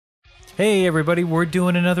Hey everybody, we're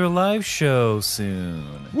doing another live show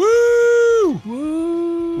soon. Woo!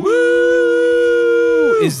 Woo!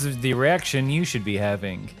 Woo! Is the reaction you should be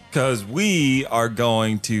having. Because we are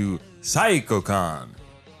going to PsychoCon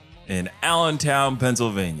in Allentown,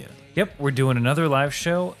 Pennsylvania. Yep, we're doing another live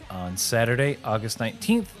show on Saturday, August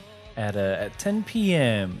 19th at 10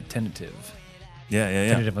 p.m. Tentative. Yeah.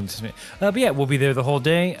 Tentative on this. But yeah, we'll be there the whole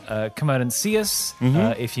day. Come out and see us.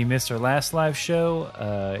 If you missed our last live show,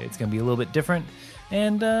 it's going to be a little bit different.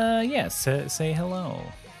 And say hello.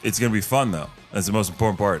 It's going to be fun, though. That's the most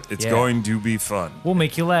important part. It's going to be fun. We'll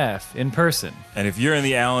make you laugh in person. And if you're in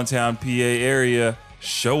the Allentown, PA area,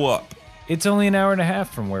 show up. It's only an hour and a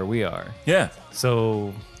half from where we are. Yeah.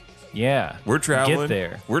 So, yeah. We're traveling. Get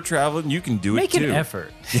there. We're traveling. You can do Make it, too. Make an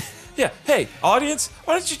effort. Yeah. Hey, audience,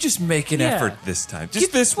 why don't you just make an effort this time?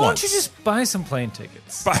 Just this Why once. don't you just buy some plane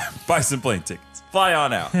tickets? Buy some plane tickets. Fly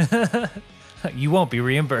on out. You won't be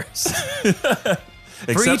reimbursed.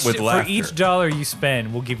 Except with laughter. For each dollar you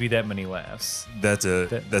spend, we'll give you that many laughs. That's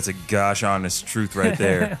a gosh honest truth right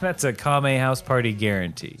there. That's a Kame House Party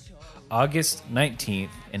guarantee. August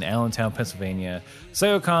 19th in Allentown, Pennsylvania.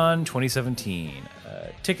 PsychoCon 2017.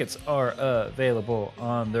 Tickets are available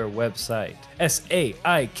on their website,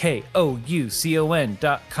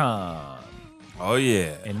 SAIKOUCON.com. Oh,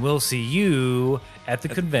 yeah. And we'll see you at the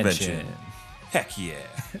convention. Heck yeah.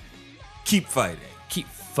 Keep fighting. Keep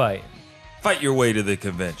fighting. Fight your way to the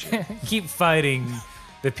convention. Keep fighting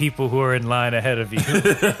the people who are in line ahead of you.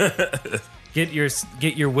 Get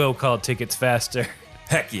your will call tickets faster.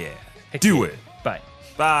 Heck yeah. Do it. Bye.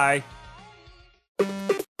 Bye.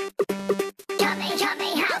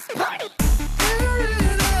 Kame House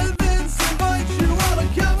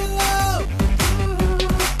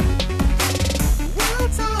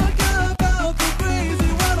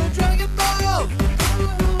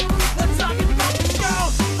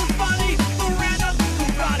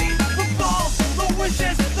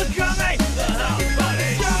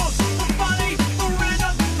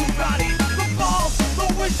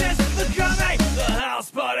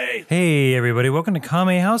Party. Hey everybody, welcome to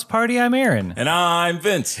Kame House Party. I'm Aaron. And I'm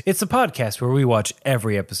Vince. It's a podcast where we watch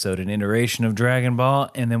every episode and iteration of Dragon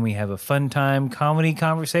Ball, and then we have a fun time comedy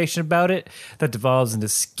conversation about it that devolves into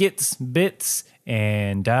skits, bits,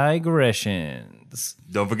 and digressions.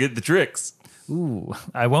 Don't forget the tricks. Ooh,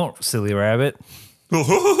 I won't, silly rabbit.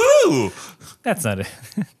 That's not it.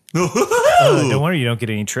 No wonder you don't get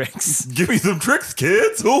any tricks. Give me some tricks,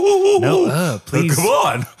 kids. No, please. Come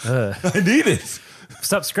on. I need it.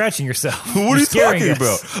 Stop scratching yourself. What are you talking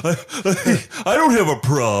about? I don't have a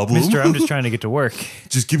problem. Mister, I'm just trying to get to work.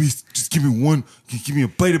 Just give me one. Give me a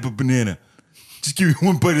bite of a banana. Just give me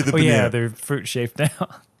one bite of the banana. Yeah, they're fruit shaped now.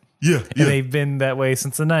 Yeah. And they've been that way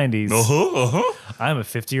since the 90s. I'm a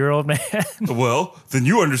 50-year-old man. Well, then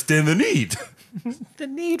you understand the need. The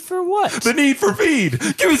need for what? The need for feed.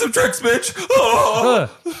 Give me some tricks, bitch. Oh.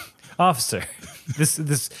 Officer,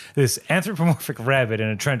 this anthropomorphic rabbit in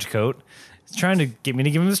a trench coat is trying to get me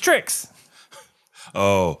to give him his tricks.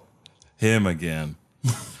 Oh, him again.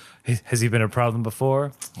 Has he been a problem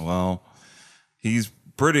before? Well, he's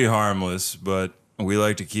pretty harmless, but we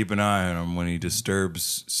like to keep an eye on him when he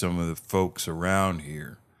disturbs some of the folks around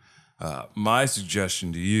here. My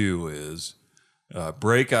suggestion to you is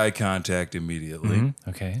break eye contact immediately. Mm-hmm.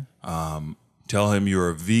 Okay. Tell him you're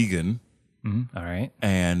a vegan. Mm-hmm. All right.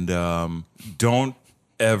 And don't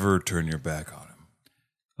ever turn your back on him.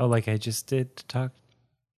 Oh, like I just did to talk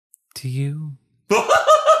to you? You're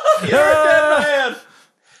a dead man!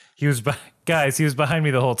 He was behind me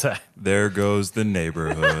the whole time. There goes the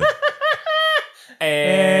neighborhood.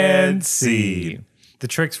 And see. The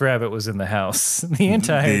tricks rabbit was in the house the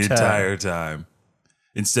entire time.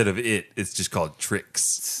 Instead of it's just called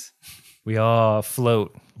tricks. We all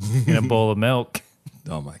float in a bowl of milk.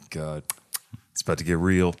 Oh my God. It's about to get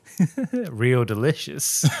real. Real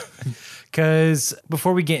delicious. Because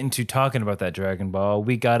before we get into talking about that Dragon Ball,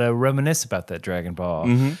 we got to reminisce about that Dragon Ball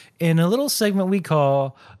in a little segment we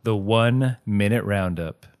call the 1 Minute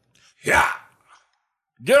Roundup. Yeah.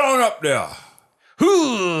 Get on up there.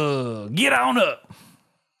 Get on up.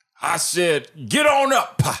 I said, get on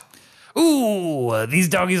up. Ooh, these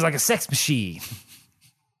doggies like a sex machine.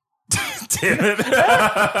 Damn it.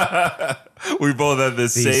 We both have the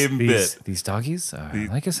same bit. These doggies are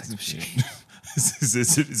like a sex machine. Is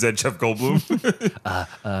that Jeff Goldblum?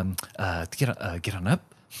 Get on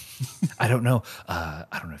up. I don't know. I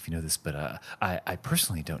don't know if you know this, but I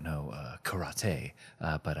personally don't know karate,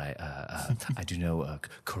 but I do know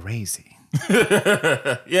crazy.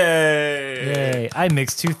 Yay! Yay! I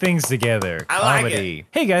mix two things together. I like Comedy.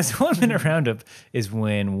 Hey guys, 1 minute roundup is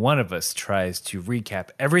when one of us tries to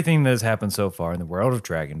recap everything that has happened so far in the world of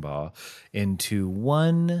Dragon Ball into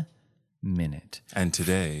 1 minute. And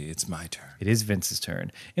today it's my turn. It is Vince's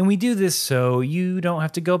turn. And we do this so you don't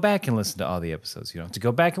have to go back and listen to all the episodes. You don't have to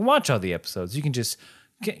go back and watch all the episodes. You can just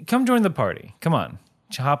come join the party. Come on.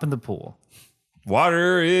 Hop in the pool.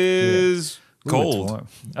 Water is Ooh, cold. it's warm.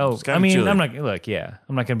 Oh, kinda I mean, chilly. I'm not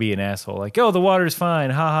I'm not going to be an asshole like, "Oh, the water's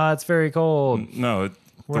fine. Haha, it's very cold." No,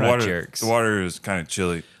 We're the not water. jerks. The water is kind of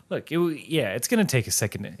chilly. Look, it's going to take a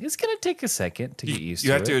second. It's going to take a second to get used You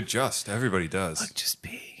to have it. to adjust. Everybody does. Look, just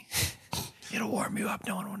be. It'll warm you up.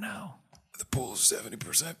 No one will know. The pool's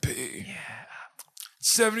 70% pee. Yeah.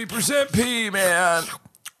 70% pee, man.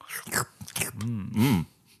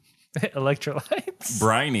 Electrolytes.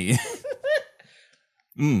 Briny.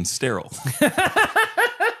 Sterile.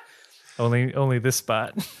 Only this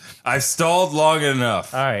spot. I've stalled long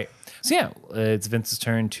enough. All right. So yeah, it's Vince's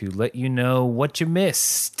turn to let you know what you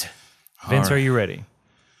missed. Vince, right. are you ready?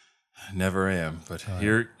 Never am, but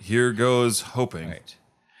here goes hoping. All right.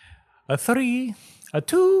 A 3, a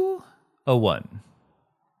 2, a 1.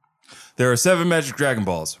 There are 7 magic Dragon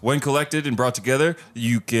Balls. When collected and brought together,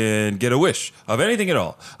 you can get a wish of anything at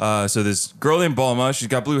all. So this girl named Bulma, she's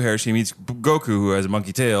got blue hair. She meets Goku, who has a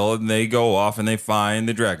monkey tail, and they go off and they find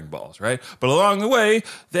the Dragon Balls, right? But along the way,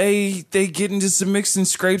 they get into some mix and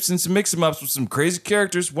scrapes and some mix-em-ups with some crazy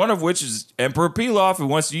characters, one of which is Emperor Pilaf, who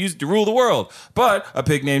wants to use it to rule the world. But a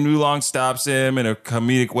pig named Oolong stops him in a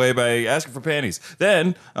comedic way by asking for panties.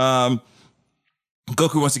 Then,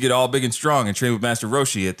 Goku wants to get all big and strong and train with Master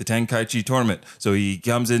Roshi at the Tenkaichi tournament. So he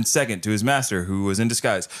comes in second to his master, who was in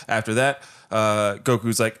disguise. After that,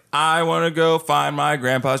 Goku's like, I want to go find my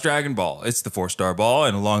grandpa's Dragon Ball. It's the 4-star ball.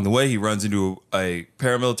 And along the way, he runs into a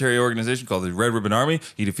paramilitary organization called the Red Ribbon Army.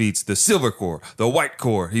 He defeats the Silver Corps, the White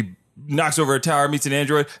Corps. He knocks over a tower, meets an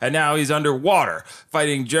android, and now he's underwater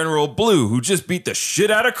fighting General Blue, who just beat the shit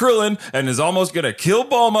out of Krillin and is almost going to kill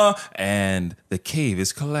Bulma. And the cave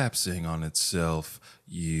is collapsing on itself.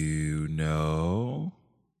 You know?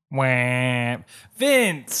 Wah.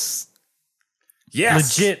 Vince.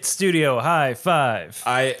 Yes. Legit studio high five.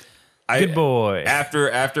 I Good boy.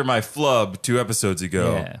 After my flub 2 episodes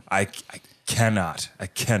ago, Yeah. I cannot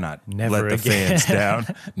Never let the again. fans down.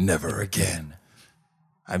 Never again.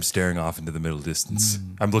 I'm staring off into the middle distance.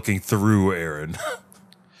 I'm looking through Aaron.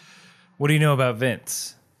 What do you know about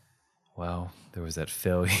Vince? Well, there was that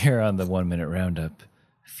failure on the 1 minute roundup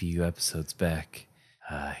a few episodes back.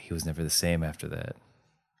 He was never the same after that.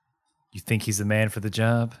 You think he's the man for the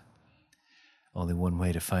job? Only one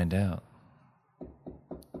way to find out.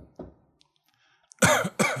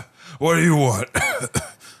 What do you want?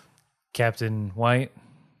 Captain White,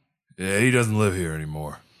 Yeah, he doesn't live here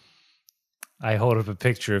anymore. I hold up a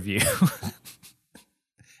picture of you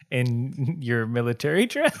in your military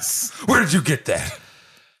dress. Where did you get that?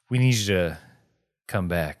 We need you to come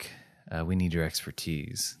back. We need your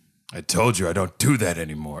expertise. I told you I don't do that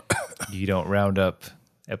anymore. You don't round up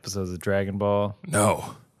episodes of Dragon Ball.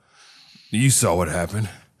 No. You saw what happened.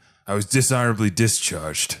 I was dishonorably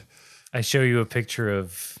discharged. I show you a picture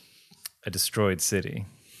of a destroyed city.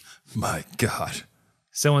 My God.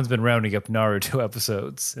 Someone's been rounding up Naruto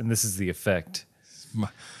episodes, and this is the effect.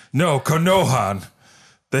 No, Konohan.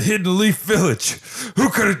 The Hidden Leaf Village. Who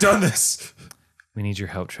could have done this? We need your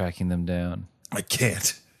help tracking them down. I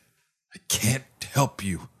can't. I can't help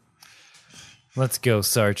you. Let's go,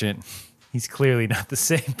 Sergeant. He's clearly not the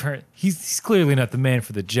same person. He's clearly not the man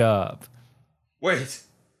for the job. Wait.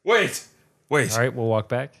 All right, we'll walk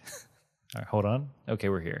back. All right, hold on. Okay,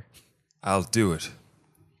 we're here. I'll do it.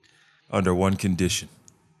 Under one condition.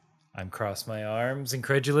 I'm cross my arms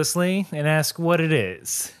incredulously and ask what it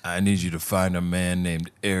is. I need you to find a man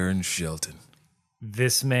named Aaron Shelton.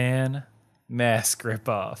 This man, mask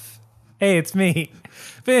ripoff. Hey, it's me,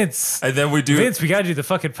 Vince. And then we do Vince, we gotta do the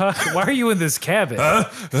fucking podcast. Why are you in this cabin?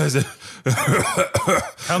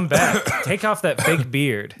 Come back. Take off that fake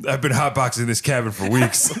beard. I've been hotboxing this cabin for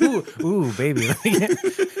weeks. Ooh, baby.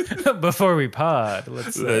 Before we pod,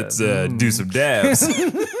 let's do some dabs.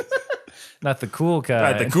 not the cool kind.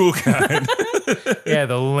 Not the cool kind. Yeah,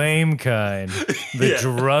 the lame kind. The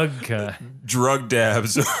drug kind. Drug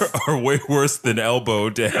dabs are way worse than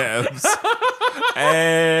elbow dabs.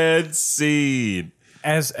 And scene.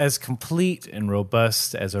 As complete and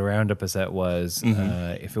robust as a roundup as that was,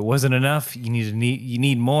 if it wasn't enough, you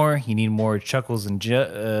need more. You need more chuckles and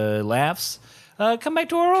laughs. come back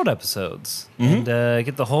to our old episodes and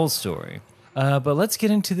get the whole story. But let's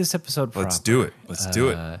get into this episode proper. Let's do it. Let's do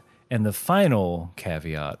it. And the final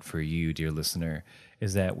caveat for you, dear listener,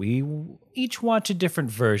 is that we each watch a different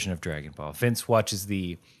version of Dragon Ball. Vince watches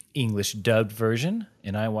the English dubbed version,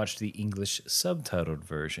 and I watched the English subtitled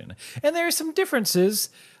version. And there are some differences,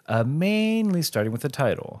 mainly starting with the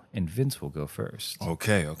title. And Vince will go first.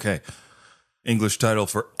 Okay. English title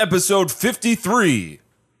for episode 53.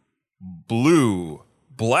 Blue,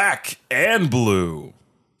 Black, and Blue.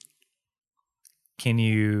 Can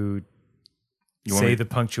you want say me- the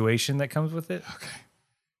punctuation that comes with it? Okay.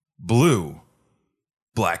 Blue,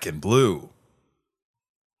 Black, and Blue.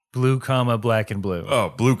 Blue, comma, black, and blue.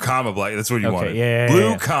 Oh, blue, comma, black. That's what you Okay, wanted. yeah, blue,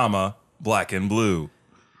 yeah. comma, black, and blue.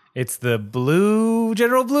 It's the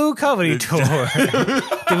General Blue Comedy Tour.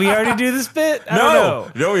 Did we already do this bit? I don't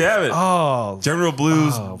know. No, we haven't. Oh, General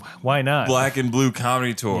Blues why not? Black and Blue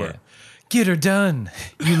Comedy Tour. Yeah. Get her done,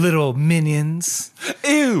 you little minions.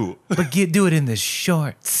 Ew. But do it in the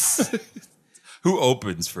shorts. Who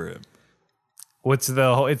opens for him? What's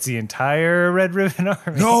the whole? It's the entire Red Ribbon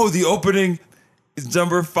Army. No, the opening is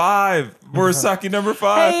number 5. Murasaki number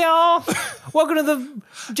 5. Hey y'all, welcome to the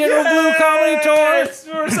General Blue Comedy Tour. It's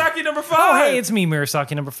Murasaki number 5. Oh, hey, it's me,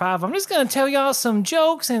 Murasaki number 5. I'm just gonna tell y'all some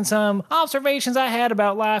jokes and some observations I had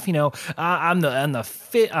about life. You know, I'm the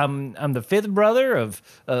fifth brother of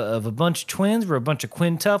a bunch of twins. We're a bunch of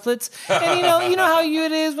quintuplets, and you know how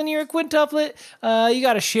it is when you're a quintuplet. You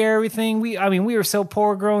got to share everything. We were so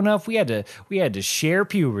poor growing up. We had to share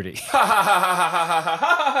puberty.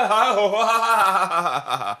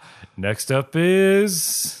 Next up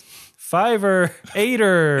is Fiver,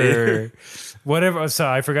 Eighter. Whatever.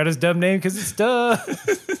 Sorry, I forgot his dumb name because it's duh.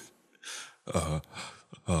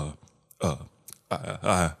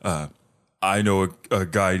 I know a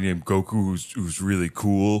guy named Goku who's really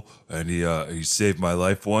cool, and he saved my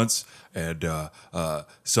life once. And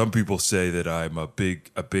some people say that I'm a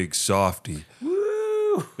big softy.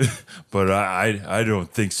 Woo! But I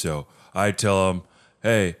don't think so. I tell him,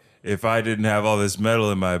 hey, if I didn't have all this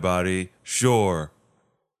metal in my body, sure.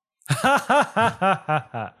 Hey,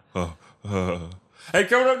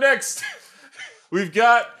 coming up next, we've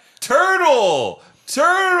got Turtle.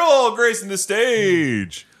 Turtle gracing the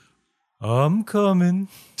stage. I'm coming.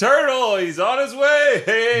 Turtle, he's on his way.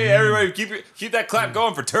 Hey, everybody, keep that clap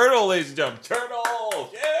going for Turtle, ladies and gentlemen.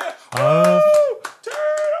 Turtle, yeah. Woo!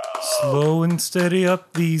 Turtle. Slow and steady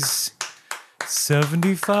up these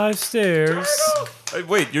 75 stairs. Hey,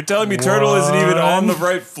 wait, you're telling me Turtle isn't even on the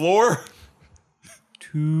right floor?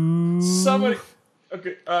 2. Somebody.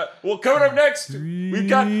 Okay. Well, coming up next, we've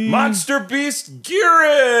got Monster Beast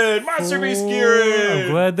Giran. Monster Beast I'm Giran.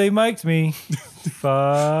 glad they mic'd me.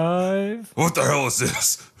 5. What the hell is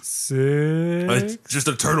this? 6. It's just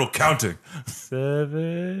a turtle counting.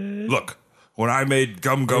 7. Look, when I made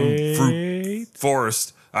Gum Gum Fruit 8.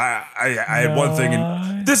 Forest, I had one thing, and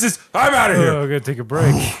I'm out of Oh, here. I gotta take a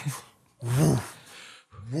break.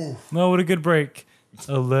 No, what a good break.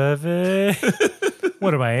 11.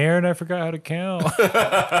 What am I, Aaron? I forgot how to count. All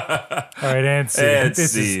right, and seed. And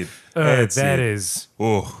This seed. is And that seed. is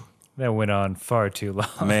Oh that went on far too long.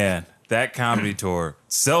 man, that comedy tour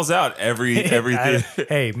sells out everything.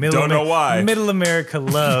 Hey, Don't know why. Middle America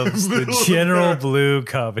loves the General Blue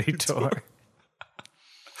Comedy Tour.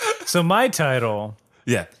 So my title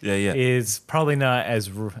Yeah. is probably not as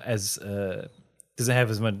doesn't have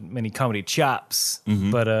as many comedy chops, Mm-hmm.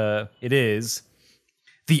 but it is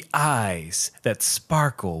The Eyes That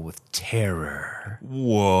Sparkle with Terror.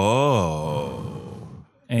 Whoa.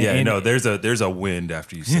 And, No, there's a wind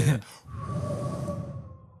after you say that.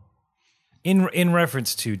 in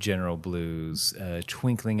reference to General Blue's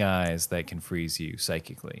twinkling eyes that can freeze you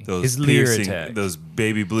psychically. His leer attack. those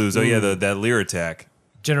baby blues. Oh yeah, that leer attack.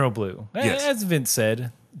 General Blue. Yes. As Vince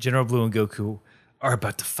said, General Blue and Goku are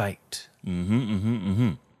about to fight.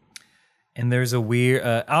 And there's a weird...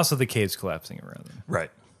 also, the cave's collapsing around them.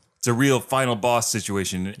 Right. It's a real final boss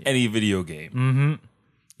situation in any video game.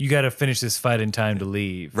 You got to finish this fight in time to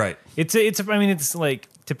leave. Right. It's like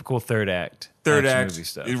typical third act. Third action act, movie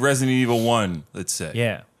stuff. Resident Evil 1, let's say.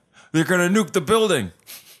 Yeah. They're going to nuke the building.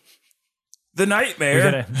 The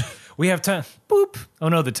nightmare. We have time. Boop. Oh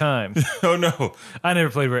no, the time. Oh no. I never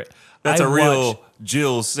played it. That's a real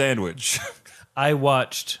Jill sandwich. I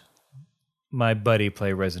watched my buddy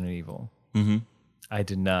play Resident Evil. I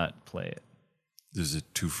did not play it. Is it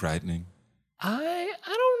too frightening? I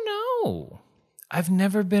don't know. I've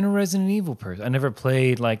never been a Resident Evil person. I never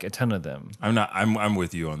played like a ton of them. I'm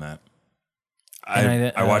with you on that.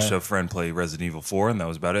 And I watched a friend play Resident Evil 4 and that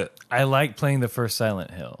was about it. I like playing the first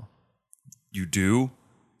Silent Hill. You do?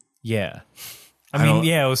 Yeah. I mean,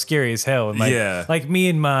 yeah, it was scary as hell. And like, Yeah. like me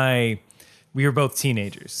and we were both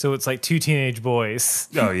teenagers, so it's like two teenage boys.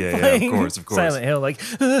 Oh, yeah, of playing course. Silent Hill, like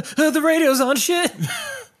the radio's on shit.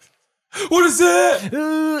 What is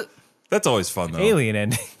that? That's always fun, though. Alien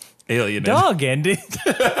ending, Alien dog ending.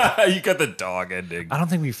 ending. You got the dog ending. I don't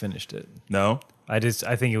think we finished it. No? I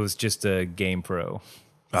think it was just a Game Pro.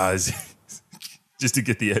 Just to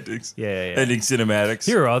get the endings. Yeah. Ending cinematics.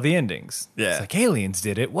 Here are all the endings. Yeah. It's like aliens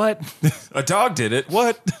did it. What? A dog did it.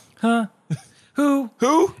 What? Who?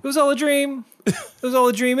 Who? It was all a dream. It was all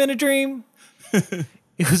a dream in a dream.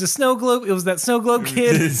 It was a snow globe. It was that snow globe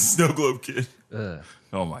kid. Snow Globe Kid.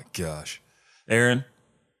 Oh my gosh. Aaron,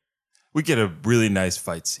 we get a really nice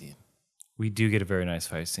fight scene. We do get a very nice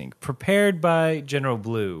fight scene, prepared by General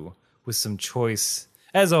Blue with some choice,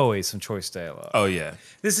 as always, some choice dialogue. Oh, yeah.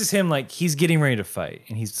 This is him like he's getting ready to fight,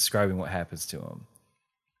 and he's describing what happens to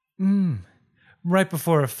him. Right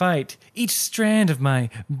before a fight, each strand of my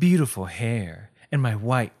beautiful hair and my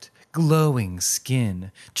white, glowing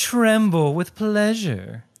skin tremble with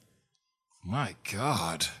pleasure. My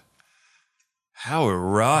God. How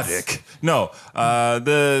erotic. No,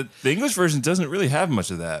 the English version doesn't really have much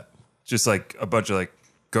of that. Just like a bunch of like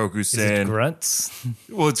Goku Is it saying, grunts?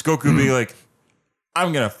 well, it's Goku being like,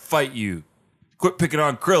 I'm going to fight you. Quit picking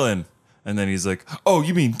on Krillin. And then he's like, oh,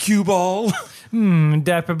 you mean cue ball?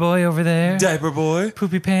 Diaper boy over there. Diaper boy?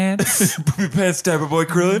 Poopy pants. Poopy pants, diaper boy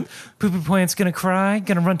Krillin? Poopy pants gonna cry.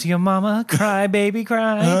 Gonna run to your mama. Cry, baby,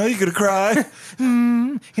 cry. You gonna cry?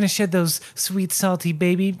 Gonna shed those sweet, salty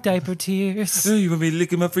baby diaper tears. You want me to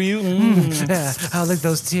lick him up for you? I'll lick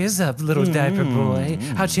those tears up, little diaper boy.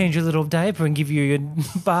 I'll change your little diaper and give you your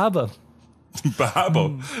baba.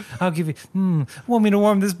 Babo. I'll give you. Want me to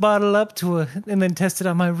warm this bottle up and then test it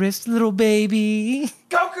on my wrist, little baby?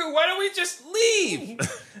 Goku, why don't we just leave?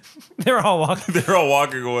 They're all walking. They're all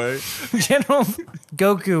walking away. General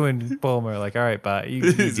Goku and Bulma are like, all right, bye. You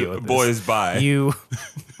deal with this. Boys, bye. You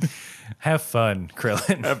have fun,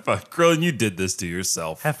 Krillin. Have fun. Krillin, you did this to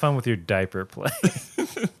yourself. Have fun with your diaper play.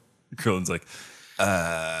 Krillin's like,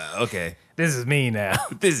 okay. This is me now.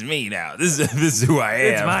 This is me now. This is who I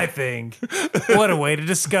am. It's my thing. What a way to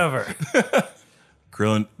discover.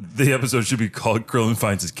 Krillin, the episode should be called Krillin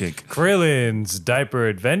Finds His Kink. Krillin's Diaper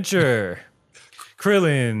Adventure.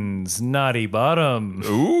 Krillin's Naughty Bottom.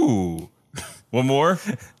 Ooh. One more?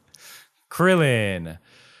 Krillin,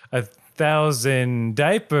 1,000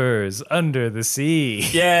 diapers under the sea.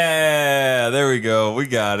 Yeah, there we go. We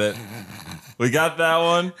got it. We got that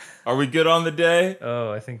one. Are we good on the day?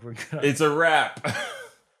 Oh, I think we're good. It's a wrap.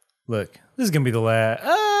 Look, this is going to be the last.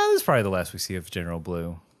 This is probably the last we see of General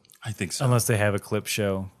Blue. I think so. Unless they have a clip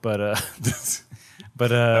show. But Unless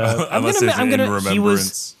I'm there's gonna, an in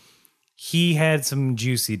remembrance. he had some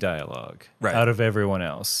juicy dialogue Right. out of everyone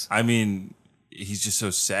else. I mean, he's just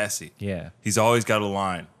so sassy. Yeah. He's always got a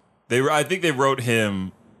line. I think they wrote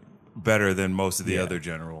him better than most of the other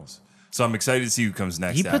generals. So I'm excited to see who comes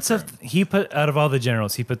next. He put out of all the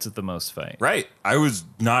generals, he puts up the most fight. Right. I was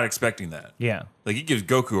not expecting that. Yeah. Like, he gives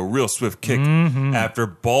Goku a real swift kick after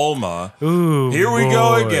Bulma. Ooh, Here we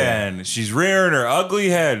go boy. again. She's rearing her ugly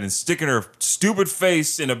head and sticking her stupid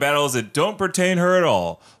face into battles that don't pertain her at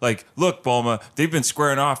all. Like, look, Bulma, they've been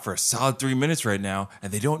squaring off for a solid 3 minutes right now,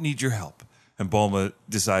 and they don't need your help. And Bulma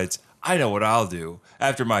decides, I know what I'll do.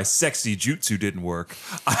 After my sexy jutsu didn't work,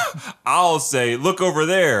 I'll say, look over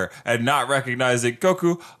there, and not recognize that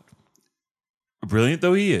Goku, brilliant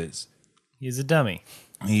though he is, He's a dummy.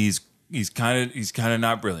 he's kind of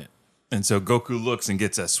not brilliant. And so Goku looks and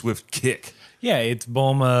gets a swift kick. Yeah, it's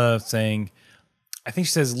Bulma saying, I think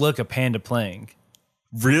she says, look, a panda playing.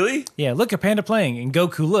 Really? Yeah, look, a panda playing. And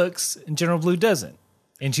Goku looks, and General Blue doesn't.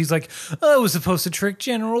 And she's like, oh, I was supposed to trick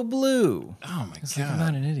General Blue. Oh my It's god. like, I'm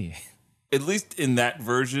not an idiot. At least in that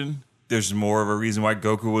version, there's more of a reason why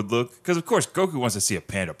Goku would look. Because, of course, Goku wants to see a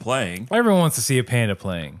panda playing. Everyone wants to see a panda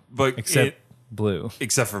playing. But Except Blue.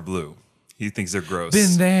 Except for Blue. He thinks they're gross.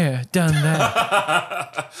 Been there, done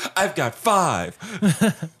that. I've got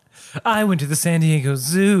 5. I went to the San Diego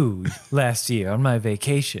Zoo last year on my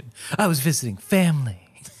vacation. I was visiting family.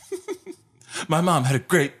 My mom had a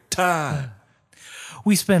great time.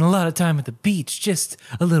 We spent a lot of time at the beach, just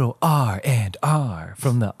a little R&R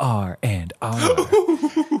from the R&R.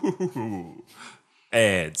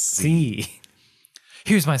 And see. See,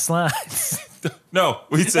 here's my slides. No,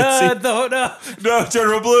 we said see. No. No,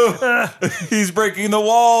 General Blue. He's breaking the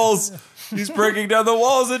walls. He's breaking down the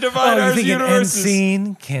walls that divide Oh, you our think an end universes.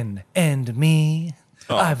 scene can end me?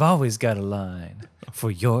 Oh. I've always got a line for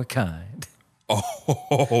your kind.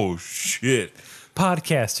 Oh, shit.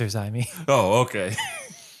 Podcasters, I mean. Oh, okay.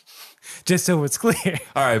 just so it's clear.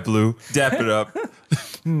 All right, Blue, dap it up.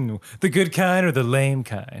 The good kind or the lame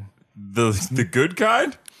kind? The good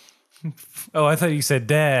kind? Oh, I thought you said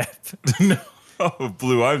dab. Oh,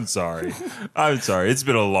 Blue, I'm sorry. I'm sorry. It's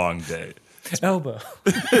been a long day. Elbow.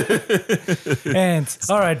 And,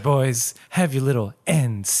 all right, boys, have your little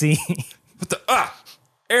NC. What the?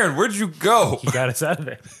 Aaron, where'd you go? You got us out of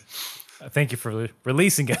there. Thank you for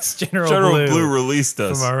releasing us, General Blue released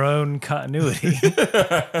us. from our own continuity.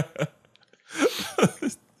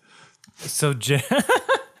 So,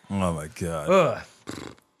 Oh, my God.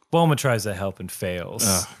 Bulma tries to help and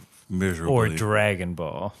fails. Miserably. Or Dragon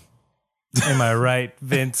Ball. Am I right,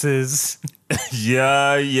 Vince's?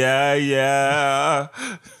 Yeah.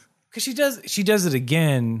 Because she does it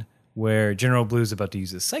again where General Blue's about to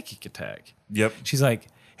use his psychic attack. Yep. She's like,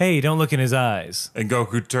 hey, don't look in his eyes. And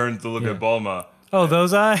Goku turned to look at Bulma. Oh,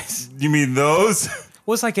 those eyes? You mean those?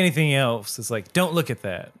 Well, it's like anything else. It's like, don't look at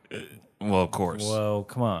that. Well, of course. Whoa,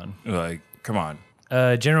 come on. Like, come on.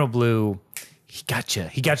 General Blue, he got you.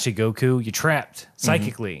 He got you, Goku. You're trapped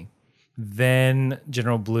psychically. Then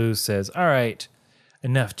General Blue says, all right,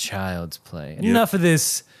 enough child's play. Enough of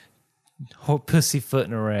this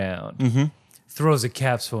pussyfooting around. Throws a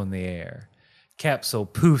capsule in the air. Capsule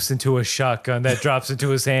poofs into a shotgun that drops into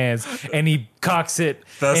his hands, and he cocks it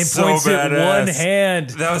and points it one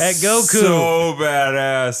hand at Goku. So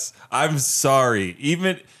badass. I'm sorry.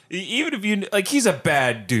 Even if you like, he's a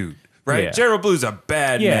bad dude, right? Yeah. General Blue's a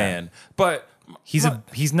bad man, but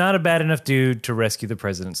He's not a bad enough dude to rescue the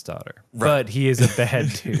president's daughter, but he is a bad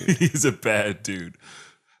dude. he's a bad dude.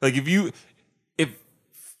 Like if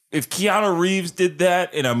Keanu Reeves did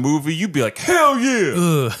that in a movie, you'd be like, hell yeah.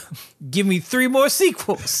 Ugh. Give me 3 more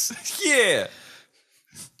sequels. Yeah.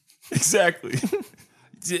 Exactly.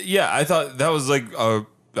 Yeah, I thought that was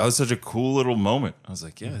such a cool little moment. I was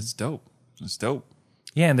like, yeah, it's dope. It's dope.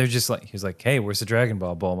 Yeah, and they're just like, he's like, hey, where's the Dragon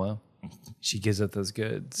Ball, Bulma? She gives up those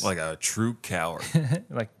goods. Like a true coward.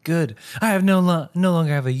 Like, good. I have no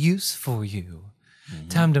longer have a use for you.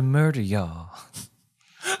 Time to murder y'all.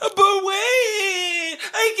 But wait,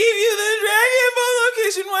 I gave you the Dragon Ball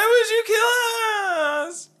location. Why would you kill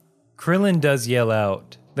us? Krillin does yell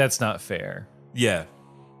out, that's not fair. Yeah.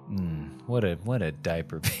 What a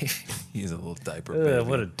diaper baby. He's a little diaper baby.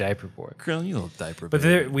 What a diaper boy. Krillin, you little diaper But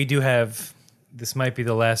baby. there, we do have, this might be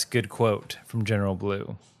the last good quote from General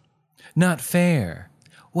Blue. Not fair.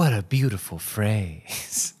 What a beautiful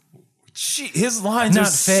phrase. His lines Not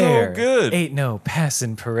are fair. so good. Ain't no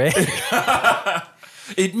passing parade.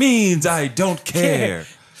 It means I don't care.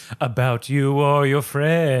 About you or your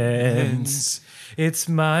friends. It's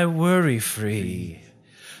my worry-free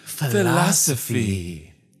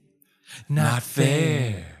philosophy. Not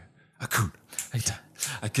fair.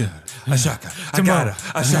 I gotta, a shaka.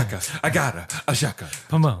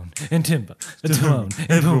 Pomone and Timba. Timon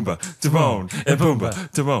and Pumbaa.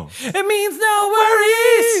 Timon. It means no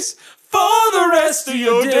worries For the rest of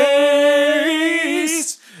your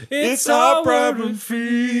days, it's our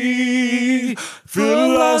problem-free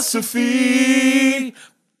philosophy.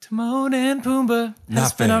 Timon and Pumbaa. Not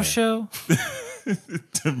Spin-off fair. show.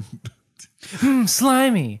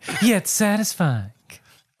 Slimy, yet satisfying.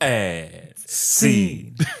 And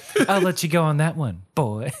seed. I'll let you go on that one,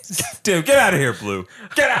 boys. Dude, get out of here, Blue.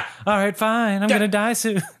 Get out. All right, fine. I'm going to die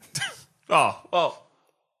soon. Oh.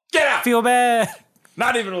 Get out. Feel bad.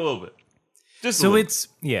 Not even a little bit. Just a So little. it's,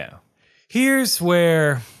 yeah. Here's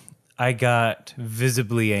where I got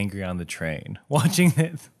visibly angry on the train watching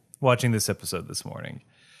this episode this morning.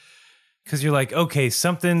 Because you're like, okay,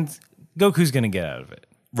 Goku's going to get out of it.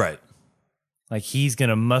 Right. Like, he's going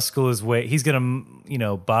to muscle his way. He's going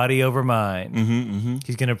to, body over mind.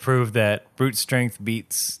 He's going to prove that brute strength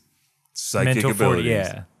beats Psychic mental abilities.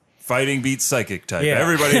 Yeah. Fighting beats psychic type. Yeah.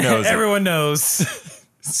 Everybody knows it. Everyone knows.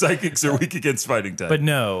 Psychics are weak against fighting type. But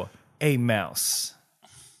no, a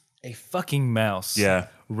fucking mouse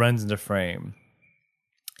runs into frame.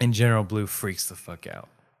 And General Blue freaks the fuck out.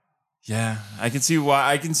 Yeah, I can see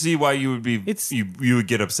why you would be you would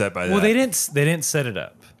get upset by that. Well, they didn't set it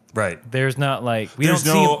up. Right. There's not like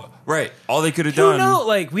right. All they could have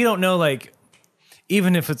done. We don't know like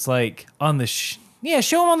even if it's like on the show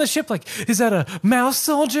him on the ship. Like, is that a mouse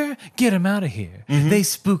soldier? Get him out of here. They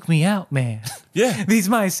spook me out, man. Yeah. These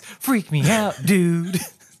mice freak me out, dude.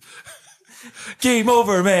 Game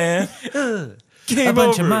over, man. Game A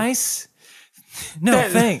bunch over. of mice. No,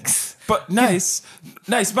 thanks. But nice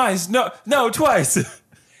mice. No, twice.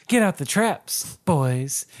 Get out the traps,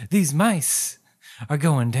 boys. These mice are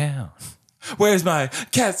going down. Where's my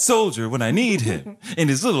cat soldier when I need him? In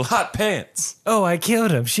his little hot pants. Oh, I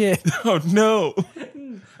killed him. Shit. Oh no.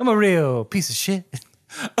 I'm a real piece of shit.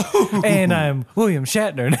 And I'm William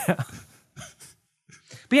Shatner now.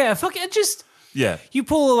 But yeah, fuck it, just Yeah. you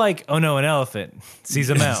pull like, oh no, an elephant sees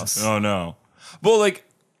a mouse. Oh no. Well, like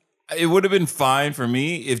it would have been fine for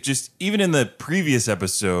me if just even in the previous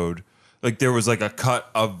episode, like there was like a cut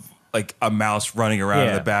of like a mouse running around in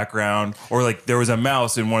Yeah. the background, or like there was a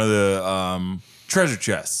mouse in one of the treasure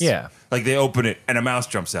chests. Yeah. Like they open it and a mouse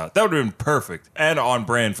jumps out. That would have been perfect and on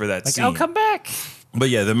brand for that Like, scene. I'll come back. But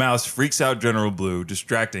yeah, the mouse freaks out General Blue,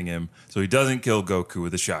 distracting him so he doesn't kill Goku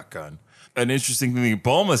with a shotgun. An interesting thing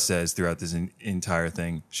Bulma says throughout this entire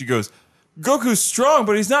thing, she goes, Goku's strong,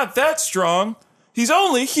 but he's not that strong. He's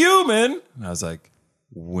only human. And I was like,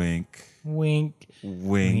 wink, Wink,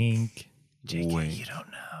 wink, wink. JK, wink. you don't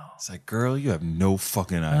know. It's like, girl, you have no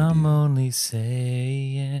fucking idea. I'm only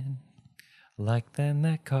saying, like that in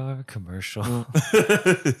that car commercial.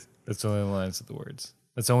 That's the only lines of the words.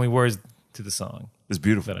 That's the only words to the song It's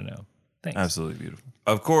beautiful. that I know. Thanks. Absolutely beautiful.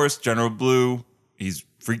 Of course, General Blue, he's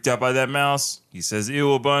freaked out by that mouse. He says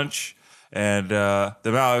ew a bunch. And the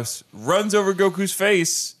mouse runs over Goku's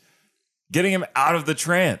face, getting him out of the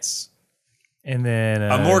trance. And then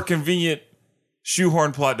A more convenient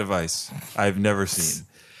shoehorn plot device I've never seen.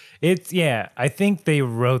 it's I think they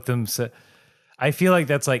wrote them. So I feel like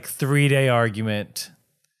that's like 3-day argument.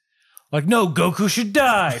 Like, no, Goku should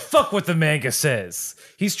die. Fuck what the manga says.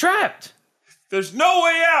 He's trapped. There's no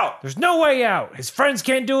way out. There's no way out. His friends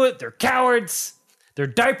can't do it. They're cowards. They're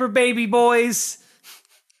diaper baby boys.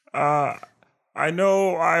 I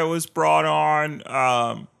know I was brought on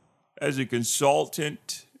as a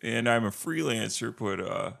consultant and I'm a freelancer,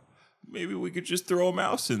 but maybe we could just throw a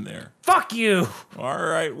mouse in there. Fuck you. All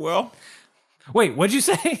right, well. Wait, what'd you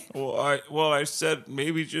say? I said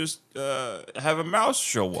maybe just have a mouse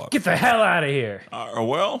show up. Get the hell out of here.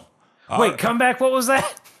 Wait, come back. What was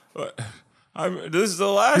that? This is the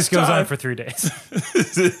last This goes time. on for 3 days.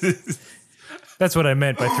 That's what I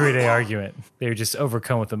meant by 3-day argument. They were just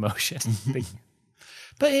overcome with emotion.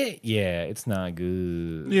 It's not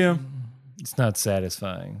good. Yeah. It's not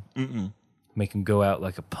satisfying. Make him go out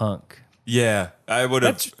like a punk. Yeah, I would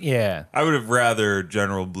have. Yeah. I would have rather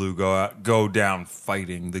General Blue go down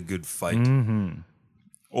fighting the good fight,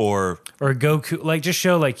 or Goku, like just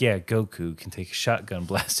show like, Goku can take a shotgun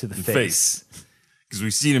blast to the face. because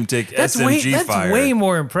we've seen him take That's SMG that's fire. way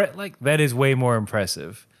more that is way more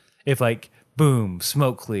impressive. If like, boom,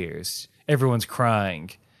 smoke clears, everyone's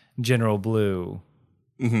crying, General Blue,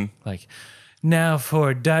 like, now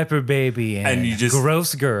for diaper baby and you just-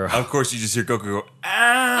 gross girl. Of course, you just hear Goku go,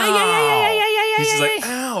 "Ow!" He's just like,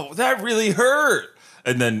 "Ow, that really hurt."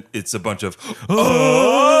 And then it's a bunch of,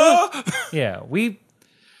 "Oh!" Yeah,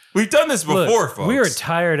 We've done this before, folks. we are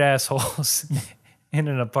tired assholes in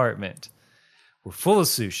an apartment. We're full of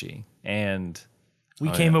sushi, and we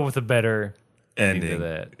came up with a better ending to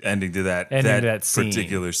that. Ending to that scene.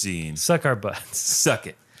 particular scene. Suck our butts. Suck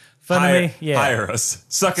it. Fun hire, of me? Yeah. Hire us.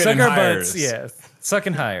 Suck it Suck and our hire butts, us. yeah. Suck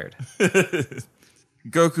and hired.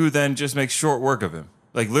 Goku then just makes short work of him.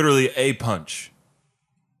 Like literally a punch.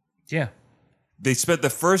 Yeah. They spent the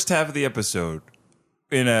first half of the episode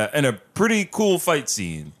in a pretty cool fight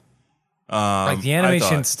scene. Like the I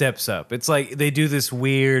animation thought. steps up. It's like they do this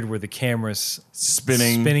weird where the camera's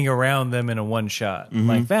Spinning. around them in a one shot.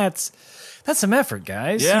 Like that's some effort,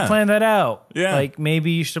 guys. Yeah. You planned that out. Yeah. Like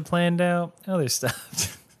maybe you should have planned out other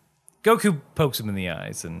stuff. Goku pokes him in the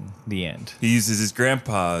eyes in the end. He uses his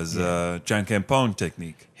grandpa's Jankenpon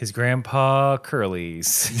technique. His grandpa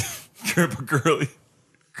Curly's. Grandpa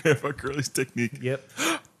Curly's technique. Yep.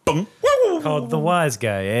 Boom. Called the wise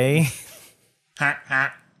guy, eh?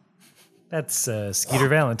 That's Skeeter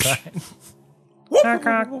Valentine. Honk,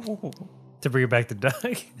 honk. To bring it back to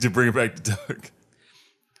Doug. To bring it back to Doug.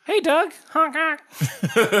 Hey, Doug. Honk, honk.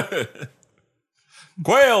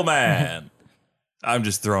 Quail Man. I'm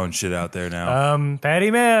just throwing shit out there now.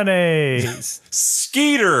 Patty Mayonnaise.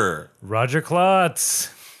 Skeeter. Roger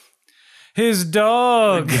Klotz. His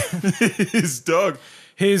dog. His dog.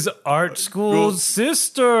 His art school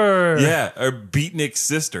sister. Yeah, or Beatnik's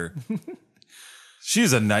sister.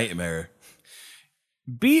 She's a nightmare.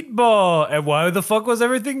 Beatball. And why the fuck was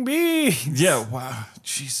everything beat? Yeah, wow.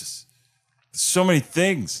 Jesus. So many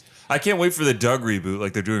things. I can't wait for the Doug reboot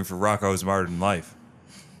like they're doing for Rocko's Modern Life.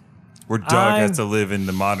 Where Doug has to live in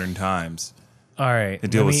the modern times. All right.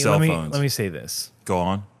 And deal with cell let phones. Let me say this. Go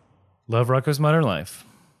on. Love Rocko's Modern Life.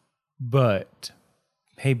 But,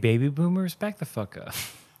 hey, baby boomers, back the fuck up.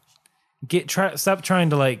 Stop trying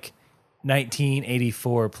to, like,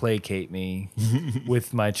 1984 placate me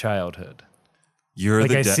with my childhood. You're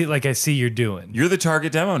I see you're doing. You're the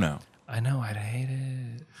target demo now. I know, I'd hate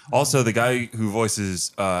it. Also, the guy who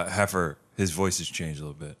voices Heifer his voice has changed a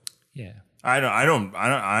little bit. Yeah. I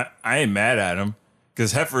ain't mad at him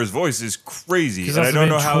because Heifer's voice is crazy. Because And I don't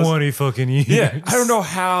know how. 20 fucking years. Yeah, I don't know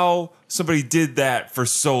how somebody did that for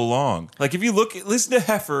so long. Like if you listen to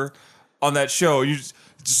Heifer on that show, you just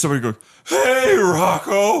somebody go, "Hey,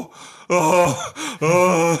 Rocco."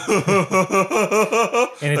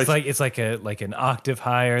 And it's like an octave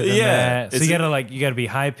higher than Yeah, that. So you gotta be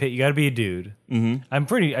high pitch. You gotta be a dude. Mm-hmm. I'm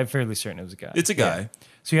fairly certain it was a guy. It's a guy. Yeah.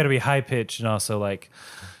 So you gotta be high pitched and also like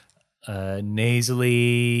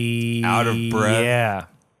nasally, Out of breath. Yeah.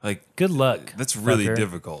 Like Good luck. that's really fucker.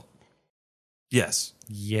 difficult. Yes,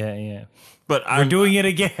 Yeah. but We're doing it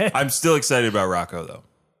again. I'm still excited about Rocco though.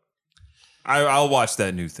 I'll watch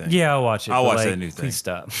that new thing. Yeah, I'll watch it. I'll but, watch like, that new thing. Please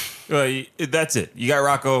stop. That's it. You got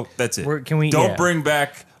Rocco. That's it. Don't yeah. bring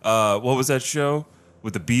back what was that show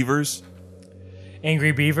with the beavers?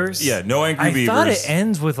 Angry Beavers? Yeah, no Angry Beavers. I thought it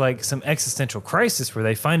ends with like some existential crisis where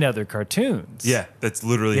they find out they're cartoons. Yeah, that's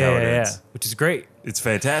literally how it ends. Which is great. It's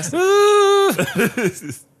fantastic.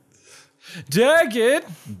 Daggett,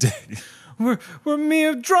 we're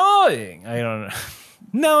mere drawing. I don't know.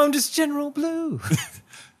 No, I'm just General Blue.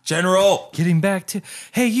 General. Getting back to,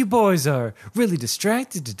 hey, you boys are really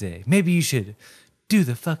distracted today. Maybe you should do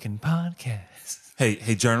the fucking podcast. Hey,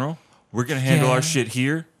 General, we're going to handle Yeah. our shit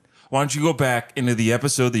here. Why don't you go back into the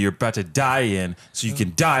episode that you're about to die in so you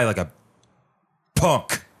can die like a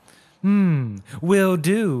punk? Will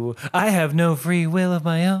do. I have no free will of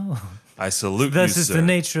my own. I salute Thus you, is sir. the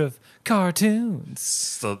nature of cartoons.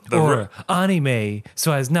 So Or anime,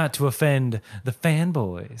 so as not to offend the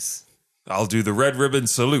fanboys. I'll do the red ribbon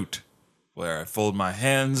salute, where I fold my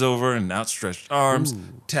hands over and outstretched arms,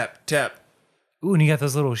 tap, tap, Ooh, and you got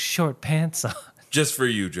those little short pants on. just for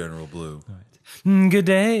you, General Blue. Good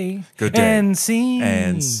day. Good day. And scene.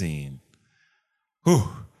 And scene. Whew.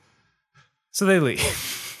 So they leave.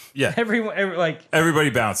 Yeah, everybody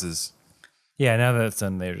bounces. Yeah, now that it's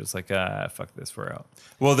done, they're just like, fuck this, we're out.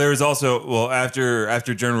 Well, there's also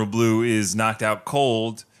after General Blue is knocked out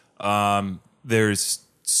cold, there's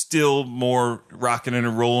still more rocking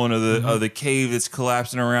and rolling of the cave that's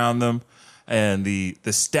collapsing around them, and the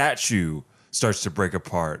statue starts to break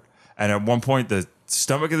apart. And at one point, the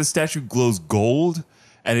stomach of the statue glows gold,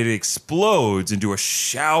 and it explodes into a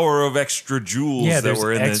shower of extra jewels Yeah, that there's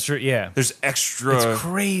were in extra, this. yeah. There's extra. It's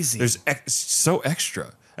crazy. There's so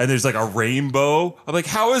extra. And there's like a rainbow. I'm like,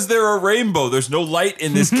 how is there a rainbow? There's no light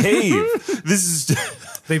in this cave. This is.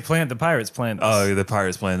 The pirates planned this. Oh, the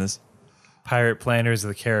pirates playing this. Pirate Planners of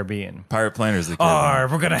the Caribbean. Pirate Planners of the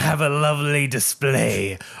Caribbean. We're gonna have a lovely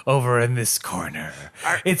display over in this corner.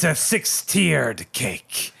 It's a 6-tiered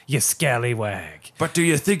cake, you scallywag. But do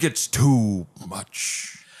you think it's too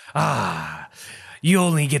much? You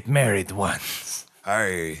only get married once.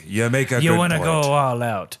 Hey, you make a You good want to point. go all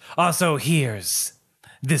out. Also, here's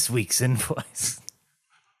this week's invoice.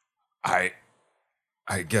 I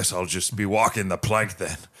guess I'll just be walking the plank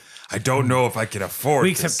then. I don't know if I can afford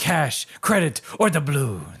We this. accept cash, credit, or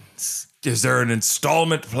doubloons. Is there an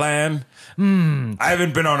installment plan? I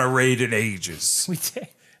haven't been on a raid in ages. We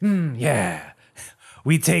take, yeah.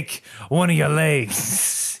 We take one of your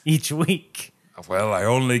legs each week. Well, I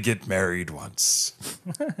only get married once.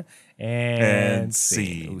 And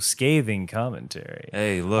scene. Ooh, scathing commentary.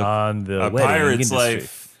 Hey, look. On the a wedding pirate's industry.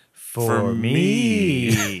 life For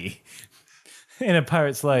me. And a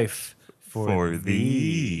pirate's life for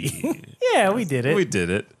thee. Yeah, we did it. We did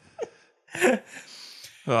it.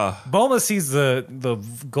 Bulma sees the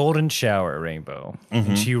golden shower rainbow,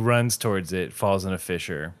 and she runs towards it, falls in a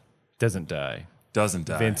fissure, doesn't die. Doesn't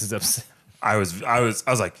die. Vince is upset. I was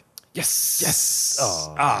like, Yes. yes.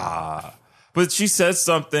 But she says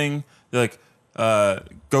something. They're like,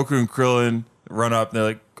 Goku and Krillin run up. And they're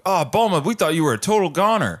like, oh, Bulma, we thought you were a total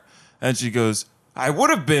goner. And she goes, I would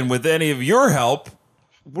have been with any of your help.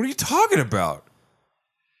 What are you talking about?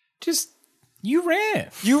 Just, you ran.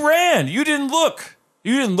 You ran. You didn't look.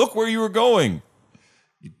 You didn't look where you were going.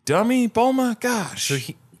 You dummy, Bulma. Gosh.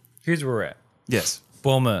 So here's where we're at. Yes.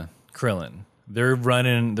 Bulma, Krillin, they're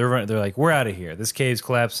running. They're like, we're out of here. This cave's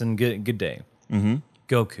collapsing. Good day. Mm-hmm.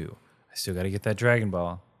 Goku, I still got to get that Dragon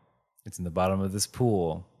Ball. It's in the bottom of this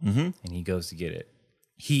pool, and he goes to get it.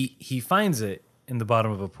 He finds it in the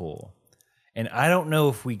bottom of a pool, and I don't know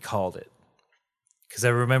if we called it because I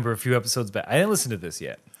remember a few episodes back. I didn't listen to this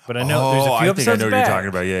yet, but I know there's a few I think I episodes know what back. you're talking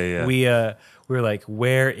about. Yeah. We were like,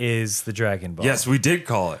 where is the Dragon Ball? Yes, we did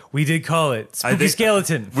call it. We did call it Spooky think-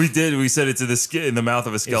 Skeleton. We did. We said it's in the mouth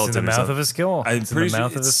of a skeleton. It's in the or mouth something. of a skull. I'm It's in pretty the sure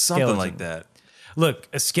mouth of it's a something skeleton. like that. Look,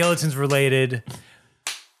 a skeleton's related.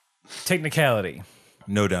 Technicality.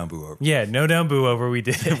 No down boo over. Yeah, no down boo over. We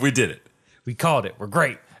did it. We did it. We called it. We're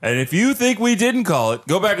great. And if you think we didn't call it,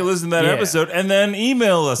 go back and listen to that Yeah. episode and then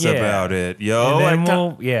email us Yeah. about it, yo. And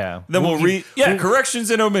then Then we'll read we'll- corrections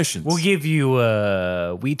and omissions. We'll give you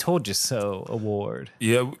a "We Told You So" award.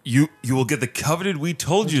 Yeah, you will get the coveted "We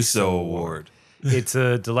Told You So" award. It's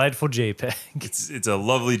a delightful JPEG, It's a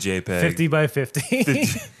lovely JPEG. 50 by 50.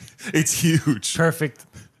 It's huge. Perfect.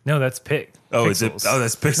 No, that's pic. Oh, pixels. is it? Oh,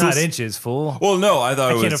 that's It's not pixels? inches, fool. Well, no, I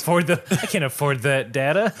thought I it can't was. I can't afford that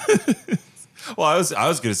data. Well, I was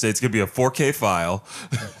going to say it's going to be a 4K file.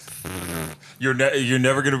 You're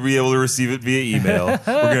never going to be able to receive it via email. We're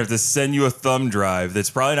going to have to send you a thumb drive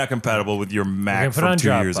that's probably not compatible with your You Mac can put from on 2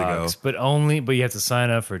 years ago. Dropbox, but you have to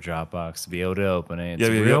sign up for Dropbox to be able to open it. It's Yeah,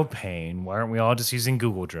 a yeah, real yeah. pain. Why aren't we all just using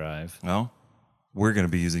Google Drive? Well, we're going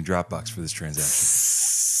to be using Dropbox for this transaction.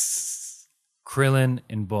 Krillin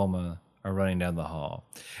and Bulma are running down the hall.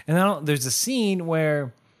 And then there's a scene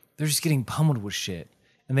where they're just getting pummeled with shit.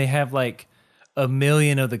 And they have like a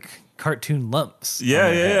million of the cartoon lumps. Yeah,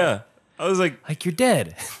 on their head. yeah. I was like, Like, you're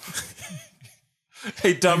dead.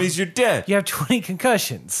 hey, dummies, you're dead. You have 20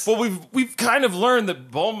 concussions. Well, we've kind of learned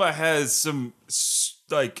that Bulma has some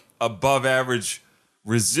like above average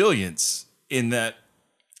resilience in that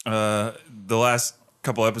the last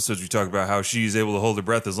couple episodes we talked about how she's able to hold her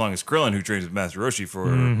breath as long as Krillin, who trains with Master Roshi for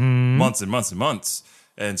months and months and months.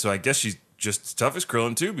 And so I guess she's just as tough as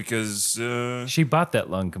Krillin too because She bought that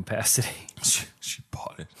lung capacity. she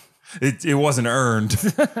bought it. It wasn't earned.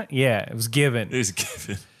 Yeah, it was given. It was a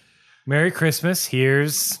given. Merry Christmas.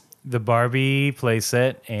 Here's the Barbie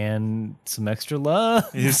playset and some extra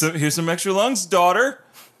love. Here's some extra lungs, daughter.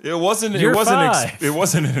 It wasn't You're five. it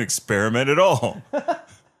wasn't an experiment at all.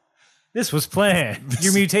 This was planned.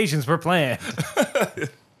 Your mutations were planned.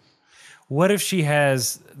 What if she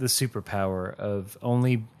has the superpower of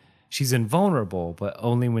only she's invulnerable, but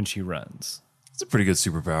only when she runs? It's a pretty good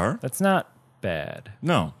superpower. That's not bad.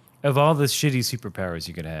 No. Of all the shitty superpowers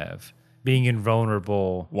you could have, being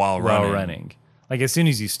invulnerable While running. running. Like as soon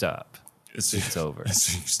as you stop, It's over. You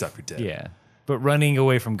stop, you're dead. Yeah. But running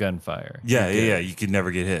away from gunfire. Yeah. You could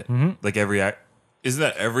never get hit. Like isn't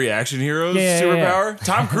that every action hero's Yeah, superpower?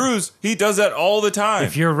 Tom Cruise, he does that all the time.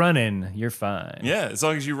 If you're running, you're fine. Yeah, as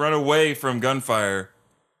long as you run away from gunfire,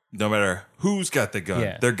 no matter who's got the gun,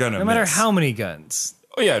 Yeah. they're gonna No matter miss. how many guns.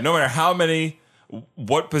 Oh yeah, no matter how many,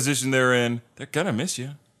 what position they're in, they're gonna miss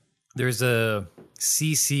you. There's a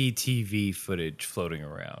CCTV footage floating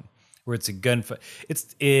around where it's a gunfight.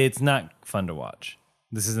 It's not fun to watch.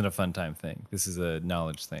 This isn't a fun time thing. This is a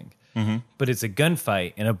knowledge thing. But it's a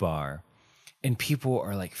gunfight in a bar, and people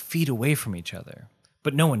are like feet away from each other,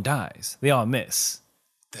 but no one dies. They all miss.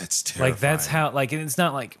 That's terrifying. Like that's how. Like and it's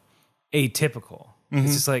not like atypical.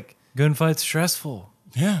 It's just like gunfights stressful.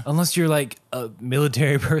 Yeah, Unless you're like a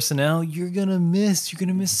military personnel, you're gonna miss. You're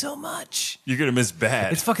gonna miss so much. you're gonna miss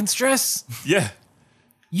bad. It's fucking stress. Yeah,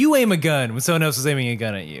 You aim a gun when someone else is aiming a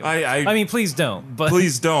gun at you. I mean, please don't. But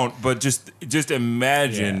please don't. But just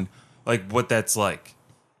imagine Yeah. like what that's like.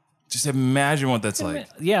 Just imagine what that's like.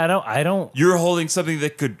 yeah, I don't. You're holding something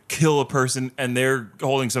that could kill a person, and they're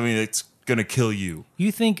holding something that's gonna kill you.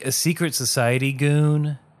 You think a secret society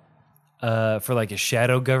goon, for like a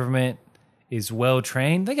shadow government, is well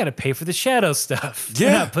trained? They got to pay for the shadow stuff.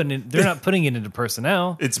 Yeah. They're not putting it into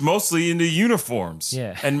personnel. It's mostly into uniforms,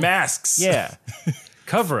 Yeah. and masks, Yeah,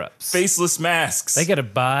 cover ups. faceless masks. They got to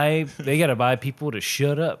buy people to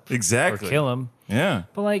shut up. Exactly. Or kill them. Yeah,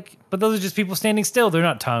 But those are just people standing still. They're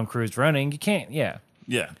not Tom Cruise running. You can't. Yeah.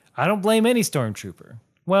 yeah. I don't blame any stormtrooper.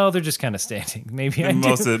 Well, they're just kind of standing. Maybe I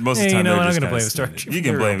Most do. of the Yeah, time, you know they're what? I'm just going to kinda blame a standing. stormtrooper. You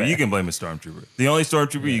can They're blame real you bad. can blame a stormtrooper. The only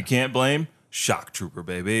stormtrooper you can't blame, shock trooper,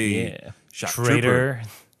 baby. Yeah. Shock Traitor. trooper.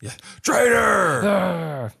 Yeah,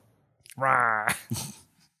 traitor. Rawr.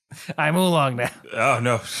 I'm Oolong now. Oh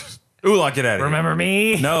no, Oolong, get out of here. Remember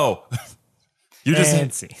me? No, you just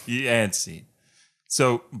And scene. and scene.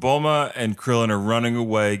 So Bulma and Krillin are running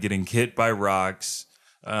away, getting hit by rocks.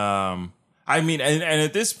 I mean, and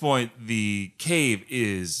at this point, the cave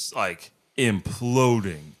is like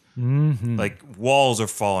imploding. Like walls are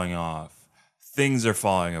falling off, things are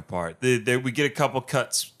falling apart. We get a couple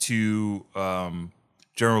cuts to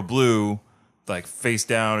General Blue, like face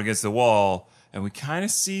down against the wall, and we kind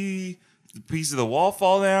of see the piece of the wall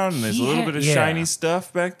fall down, and there's a little bit of Yeah. shiny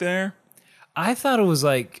stuff back there. I thought it was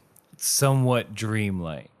like somewhat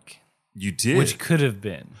dreamlike, You did, which could have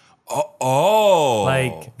been. oh,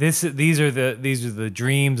 Like these are the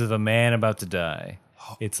dreams of a man about to die.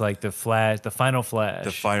 It's like the final flash.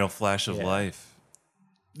 the final flash of life.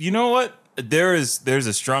 You know what? There's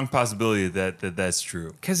a strong possibility that's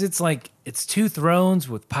true. Because it's two thrones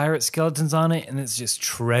with pirate skeletons on it, and it's just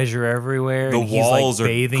treasure everywhere. The and walls he's like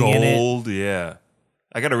are bathing in it. gold. Yeah,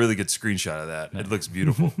 I got a really good screenshot of that. It looks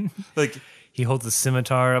beautiful. Like, He holds the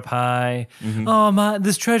scimitar up high. Oh my,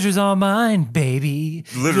 this treasure's all mine, baby.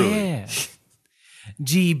 Literally. Yeah.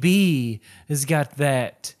 GB has got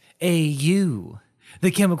that AU,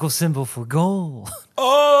 the chemical symbol for gold.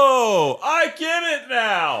 oh, I get it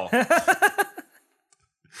now.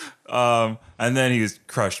 And then he was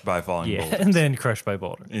crushed by falling Yeah, boulders. and then crushed by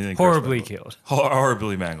Boulder. And then crushed Horribly by killed.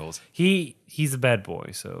 Horribly mangled. He's a bad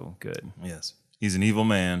boy, so good. Yes. He's an evil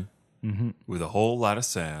man with a whole lot of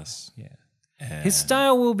sass. Yeah. And His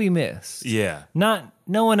style will be missed. yeah.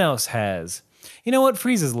 No one else has. You know what?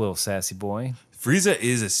 Frieza's a little sassy boy. Frieza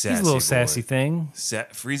is a sassy He's a little boy. sassy thing.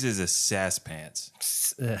 Frieza is a sass pants.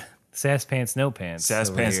 Sass pants, no pants. Sass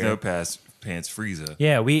over pants, here. no pants Frieza.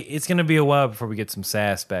 Yeah, it's gonna be a while before we get some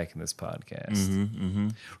sass back in this podcast. Mm-hmm.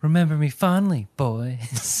 Remember me fondly,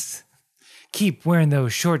 boys. Keep wearing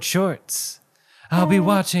those short shorts. I'll be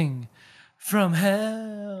watching from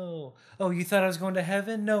hell. Oh, you thought I was going to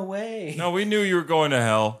heaven? No way. No, we knew you were going to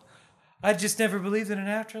hell. I just never believed in an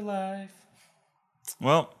afterlife.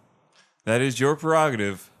 Well, that is your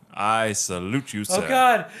prerogative. I salute you, sir. Oh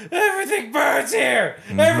God! Everything burns here.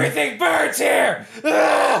 Everything burns here.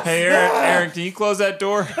 Ah! Hey, Aaron, can you close that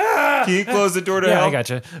door? Can you close the door to Yeah, hell? I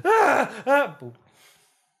gotcha.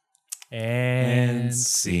 And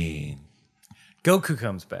Scene. Goku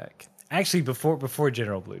comes back. Actually, before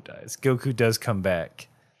General Blue dies, Goku does come back,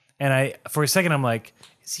 and for a second I'm like,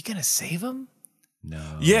 is he gonna save him?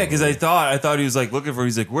 No. Yeah, because I thought he was like looking for.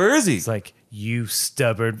 He's like, where is he? It's like you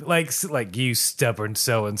stubborn, like you stubborn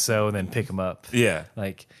so and so, and then pick him up. Yeah,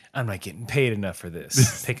 Like I'm not getting paid enough for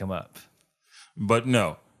this. Pick him up. but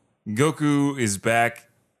no, Goku is back,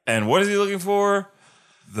 and what is he looking for?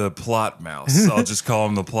 The plot mouse. I'll just call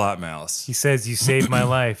him the plot mouse. He says, "You saved my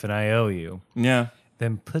life, and I owe you." Yeah.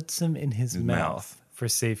 Then puts him in his mouth mouth. for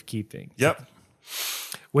safekeeping. Yep.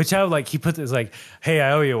 Which I would like. He puts it's like, "Hey,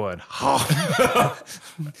 I owe you one,"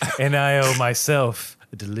 and I owe myself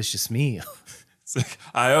a delicious meal. It's like,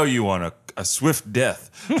 I owe you one a swift death.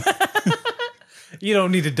 You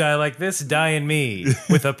don't need to die like this. Die in me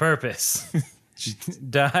with a purpose.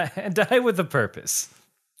 die with a purpose.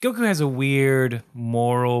 Goku has a weird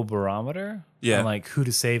moral barometer. Yeah. On like who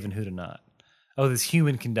to save and who to not. Oh, this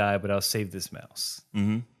human can die, but I'll save this mouse.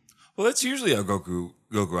 Well, that's usually how Goku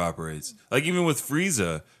operates. Like even with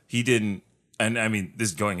Frieza, he didn't. And I mean, this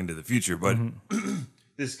is going into the future, but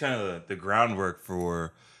this is kind of the groundwork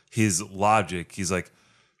for his logic. He's like,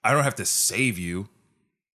 I don't have to save you,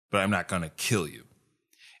 but I'm not gonna kill you.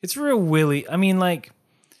 It's real willy. I mean, like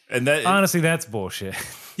And that honestly, that's bullshit.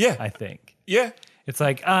 yeah, I think. yeah. It's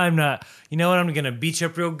like, I'm not, you know what? I'm going to beat you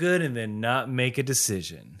up real good and then not make a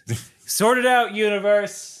decision. Sort it out,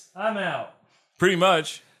 universe. I'm out. Pretty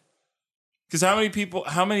much. Because how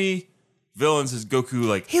many villains has Goku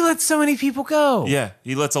like? He let so many people go. Yeah,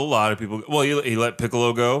 he lets a lot of people go. Well, he let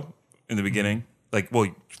Piccolo go in the beginning.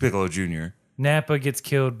 Piccolo Jr. Nappa gets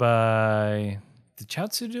killed by. Did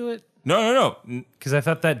Chaozu do it? No. Because I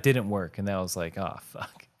thought that didn't work. And that was like, oh,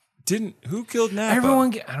 fuck. Who killed Nappa?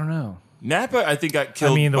 I don't know. Nappa, I think, got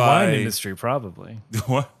killed I mean, the by... wine industry, probably.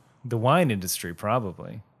 What? The wine industry,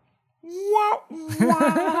 probably.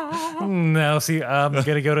 No, see, I'm going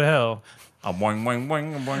to go to hell. Boing, boing,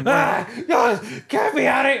 boing, boing, boing. Get me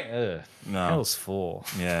out of here. No. Hell's full.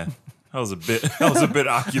 Yeah. I was a bit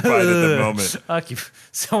occupied at the moment.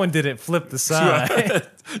 Someone didn't flip the sign.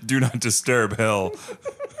 Do not disturb hell.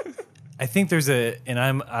 I think there's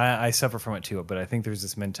I suffer from it too, but I think there's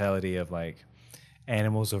this mentality of like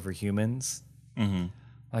animals over humans. Mm-hmm.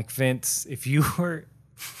 Like Vince, if it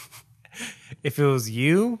was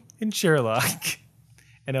you and Sherlock,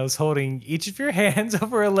 and I was holding each of your hands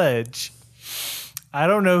over a ledge, I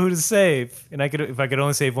don't know who to save, and if I could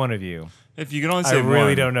only save one of you, If you can only I save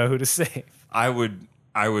really one, don't know who to save. I would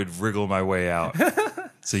wriggle my way out,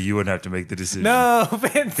 so you wouldn't have to make the decision. No,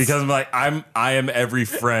 Vince. Because I'm like I am every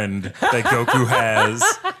friend that Goku has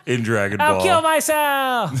in Dragon Ball. I'll kill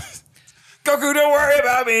myself. Goku, don't worry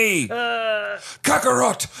about me.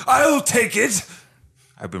 Kakarot, I'll take it.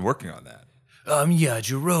 I've been working on that.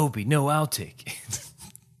 Yajirobe. No, I'll take it.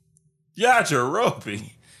 Yajirobe.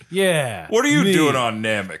 Yeah. What are you me. doing on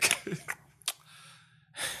Namek?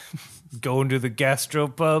 Going to the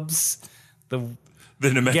gastropubs, the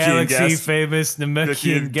The galaxy famous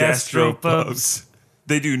Namekian gastropubs.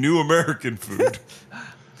 They do new American food.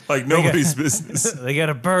 Like nobody's business. They got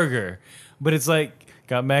a burger, but it's like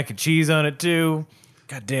got mac and cheese on it too.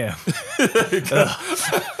 God damn.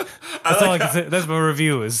 That's all I can say. That's my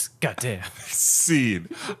review is, goddamn. Scene.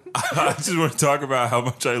 I just want to talk about how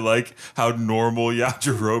much I like how normal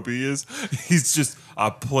Yajirobe is. He's just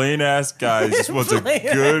a plain ass guy. He just wants a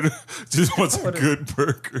good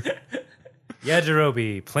burger.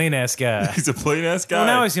 Yajirobe, plain ass guy. He's a plain ass guy. Well,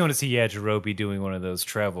 now I just want to see Yajirobe doing one of those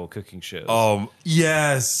travel cooking shows.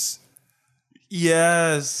 Yes.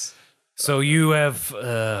 Yes. So you have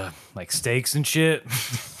like steaks and shit.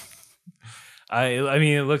 I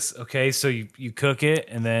mean, it looks okay. So you cook it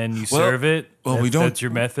and then you serve it. Well, we don't. That's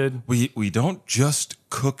your method. We don't just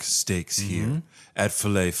cook steaks here at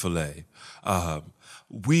Filet.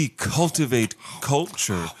 We cultivate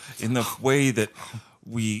culture in the way that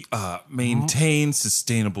we maintain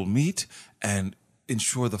sustainable meat and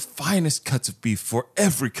ensure the finest cuts of beef for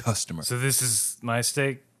every customer. So this is my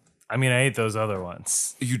steak. I mean, I ate those other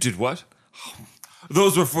ones. You did what?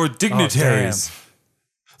 Those were for dignitaries.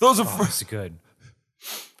 Those are for That's good.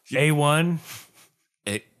 A1.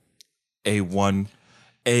 A1.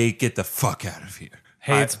 Get the fuck out of here.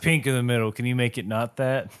 Hey, it's pink in the middle. Can you make it not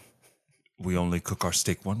that? We only cook our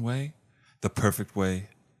steak one way, the perfect way,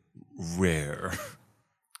 rare.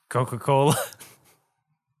 Coca-Cola.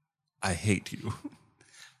 I hate you.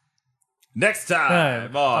 Next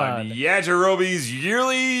time on Yajirobe's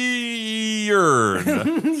Yearly Yearn.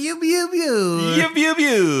 Pew, pew, pew. Yew, pew,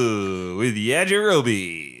 pew, with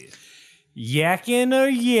Yajirobe. Yakin or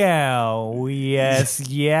yow? Yes,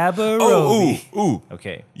 Yabarobe. Ooh.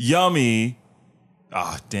 Okay. Yummy.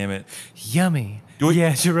 Ah, damn it. Yummy. Do it.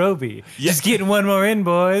 Yajirobe. Just getting one more in,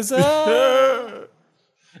 boys. I'm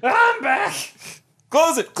back.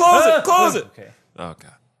 Close it. Okay. Oh,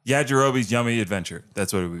 God. Yajirobe's Yummy Adventure.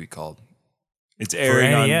 That's what it would be called. It's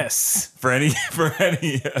airing on NES. For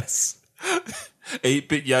NES.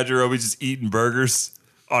 8-bit Yajirobe just eating burgers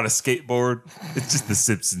on a skateboard. It's just the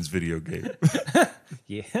Simpsons video game.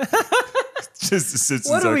 Yeah. It's just the Simpsons.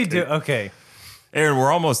 What do we arcade. do? Okay. Aaron,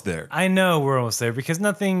 we're almost there. I know we're almost there because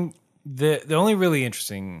nothing. The only really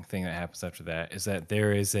interesting thing that happens after that is that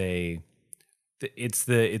there is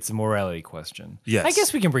it's a morality question. Yes. I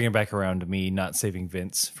guess we can bring it back around to me not saving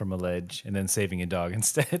Vince from a ledge and then saving a dog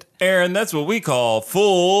instead. Aaron, that's what we call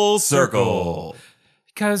full circle.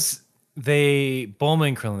 Because Bulma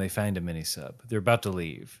and Krillin, they find a mini sub. They're about to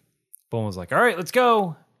leave. Bulma's like, all right, let's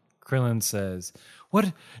go. Krillin says,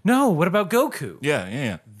 what? No, what about Goku?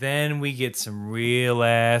 Yeah. Then we get some real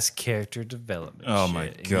ass character development. Oh shit. my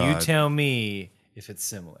And God. you tell me if it's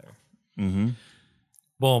similar.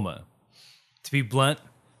 Bulma. To be blunt,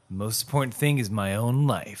 the most important thing is my own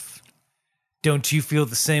life. Don't you feel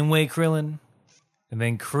the same way, Krillin? And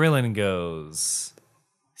then Krillin goes,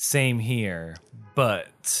 same here,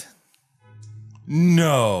 but...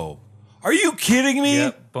 No. Are you kidding me?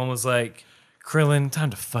 Yep. Bulma's like, Krillin,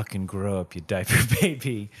 time to fucking grow up, you diaper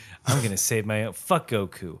baby. I'm gonna save my own. Fuck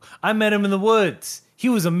Goku. I met him in the woods. He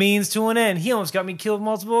was a means to an end. He almost got me killed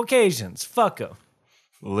multiple occasions. Fuck him.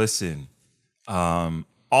 Listen.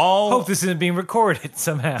 Hope this isn't being recorded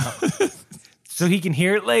somehow. So he can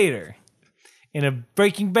hear it later. In a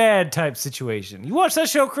Breaking Bad type situation. You watch that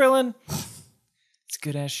show, Krillin? It's a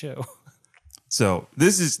good ass show. So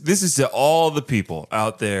this is to all the people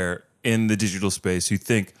out there in the digital space who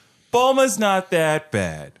think Bulma's not that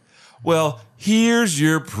bad. Well, here's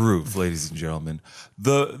your proof, ladies and gentlemen.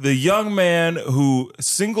 The young man who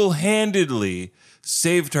single-handedly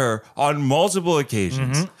saved her on multiple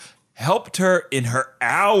occasions, helped her in her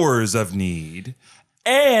hours of need,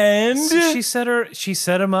 and She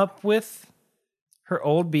set him up with her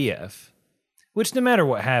old BF, which no matter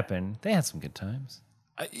what happened, they had some good times.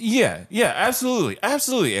 yeah, absolutely,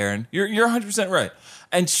 Aaron, you're 100% right.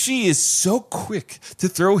 And she is so quick to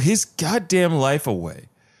throw his goddamn life away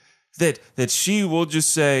that she will just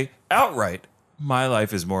say outright, "My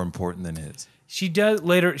life is more important than his." She does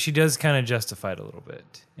kind of justify it a little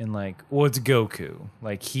bit in like, well, it's Goku,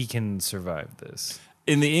 like he can survive this.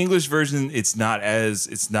 In the English version, it's not as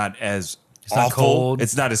awful. not cold.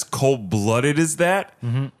 It's not as cold-blooded as that.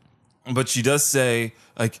 But she does say,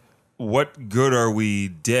 like, what good are we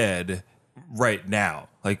dead right now?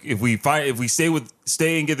 Like, if we stay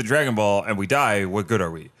and get the Dragon Ball and we die, what good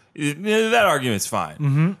are we? That argument's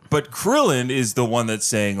fine. But Krillin is the one that's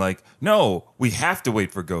saying, like, no, we have to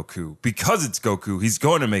wait for Goku because it's Goku. He's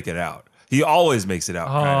going to make it out. He always makes it out.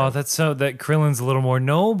 Oh, that's so that Krillin's a little more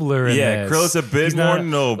nobler in Yeah, this. Krillin's a bit He's more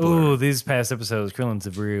nobler. Ooh, these past episodes, Krillin's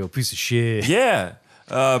a real piece of shit. Yeah.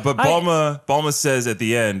 But Bulma says at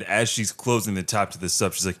the end, as she's closing the top to the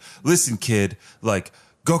sub, she's like, "Listen, kid, like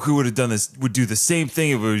Goku would do the same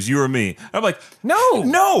thing if it was you or me. I'm like,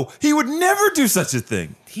 No. he would never do such a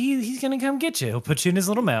thing. He's gonna come get you. He'll put you in his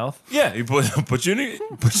little mouth Yeah, he put you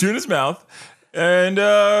in his mouth and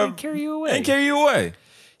carry you away.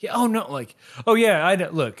 Yeah. Oh no. Like. Oh yeah. I know.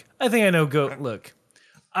 Look. I think I know. Look.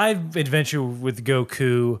 I've adventured with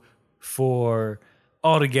Goku for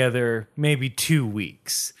altogether maybe 2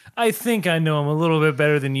 weeks. I think I know him a little bit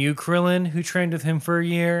better than you, Krillin, who trained with him for a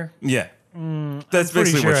year. Yeah. That's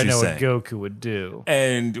Pretty basically sure what I she's know saying. what Goku would do.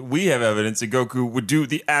 And we have evidence that Goku would do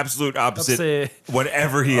the absolute opposite Opposite.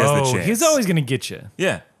 whenever he has the chance. He's always gonna get you.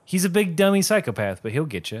 Yeah. He's a big dummy psychopath, but he'll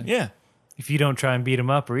get you. Yeah. If you don't try and beat him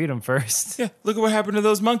up or eat him first. Yeah. Look at what happened to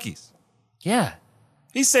those monkeys. Yeah.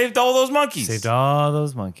 He saved all those monkeys. Saved all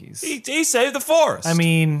those monkeys. He saved the forest. I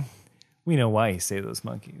mean, we know why he saved those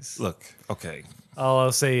monkeys. look, okay. All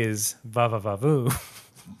I'll say is va va va voo.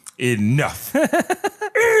 Enough.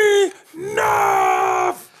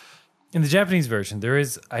 Enough. In the Japanese version,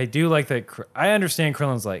 I do like that. I understand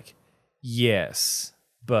Krillin's like, yes,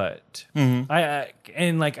 but I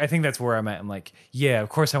think that's where I'm at. I'm like, yeah, of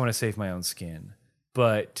course I want to save my own skin,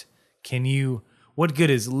 but what good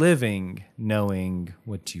is living knowing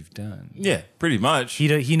what you've done? Yeah, pretty much.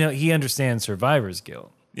 He understands survivor's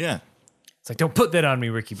guilt. Yeah. It's like, don't put that on me,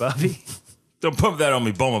 Ricky Bobby. Don't pump that on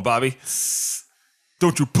me, Boma Bobby.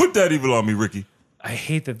 Don't you put that evil on me, Ricky. I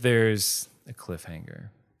hate that there's a cliffhanger.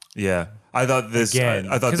 Yeah. I thought this Again,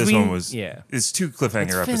 I thought 'cause this we- one was yeah. It's 2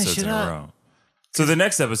 cliffhanger Let's finish episodes it in a up. row. So the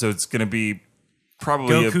next episode's going to be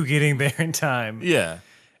probably Goku getting there in time. yeah.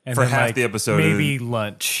 And for then, half like, the episode maybe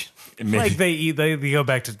lunch. Maybe- Like they go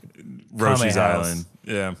back to Roshi's Kame House. Island.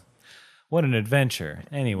 Yeah. What an adventure.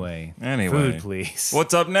 Anyway, food, please.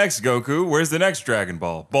 What's up next, Goku? Where's the next Dragon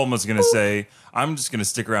Ball? Bulma's going to say, I'm just going to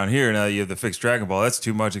stick around here now that you have the fixed Dragon Ball. That's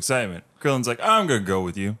too much excitement. Krillin's like, I'm going to go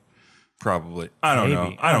with you. Probably. I don't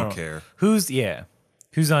know. I don't care. Who's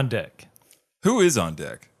on deck? Who is on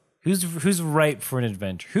deck? Who's ripe for an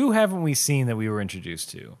adventure? Who haven't we seen that we were introduced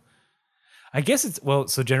to? I guess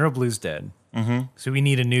so General Blue's dead. Mm-hmm. So we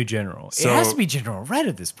need a new general. It has to be General Red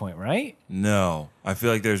at this point, right? No. I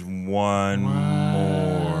feel like there's one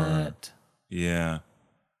more. Yeah.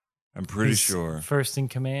 I'm pretty sure. First in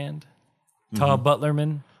command? Tall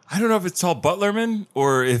Butlerman? I don't know if it's Tall Butlerman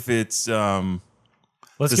or if it's Let's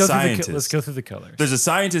the go scientist. let's go through the colors. There's a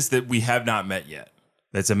scientist that we have not met yet.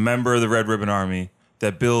 That's a member of the Red Ribbon Army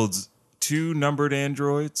that builds 2 numbered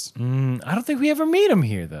androids. I don't think we ever meet him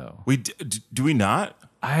here, though. Do we not?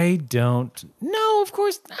 I don't. No, of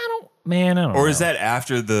course I don't. Man, I don't. Or know. is that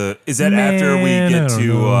after the? Is that after we Man, I get don't to?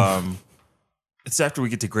 know. It's after we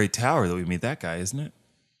get to Great Tower that we meet that guy, isn't it?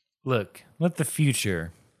 Look, let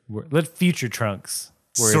future Trunks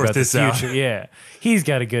worry Sort about this the out. future. Yeah, he's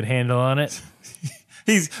got a good handle on it.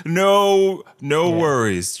 He's no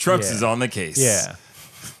worries. Trunks Yeah. is on the case. Yeah,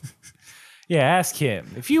 yeah. Ask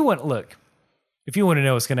him if you want. Look, if you want to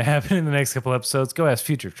know what's going to happen in the next couple episodes, go ask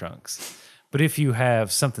future Trunks. But if you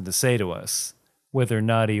have something to say to us, whether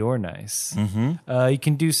naughty or nice, you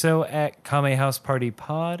can do so at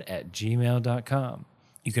kamehousepartypod@gmail.com.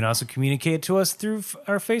 You can also communicate to us through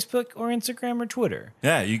our Facebook or Instagram or Twitter.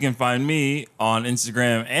 Yeah, you can find me on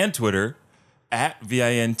Instagram and Twitter at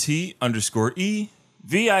VINT_E,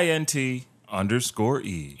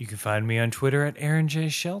 VINT_E. You can find me on Twitter at Aaron J.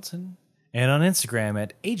 Shelton and on Instagram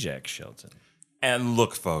at Ajax Shelton. And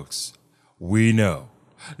look, folks, we know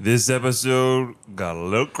this episode got a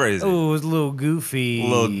little crazy. Oh, it was a little goofy. A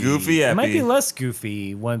little goofy It might happy. be less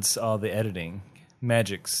goofy once all the editing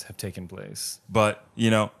magics have taken place. But,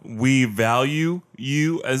 we value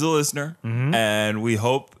you as a listener, and we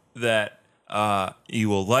hope that you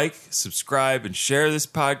will like, subscribe, and share this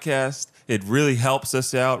podcast. It really helps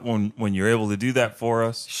us out when you're able to do that for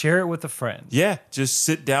us. Share it with a friend. Yeah, just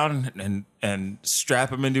sit down and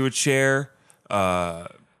strap them into a chair,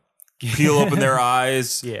 peel open their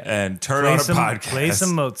eyes, Yeah. and turn Play on a some, podcast. Play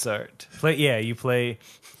some Mozart. You play.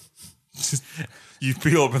 You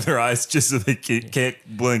peel open their eyes just so they can't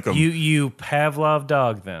blink them. You Pavlov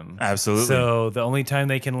dog them. Absolutely. So the only time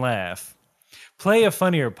they can laugh, play a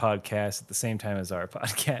funnier podcast at the same time as our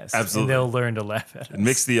podcast. Absolutely. And they'll learn to laugh at us.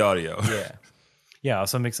 Mix the audio. Yeah. Yeah,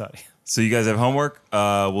 also mix audio. So you guys have homework.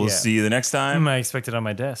 We'll Yeah. see you the next time. I expect it on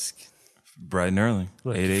my desk. Bright and early.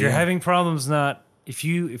 Look, 8 if you're a.m. having problems if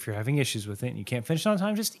you're having issues with it and you can't finish it on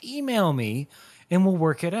time, just email me and we'll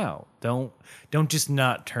work it out. Don't just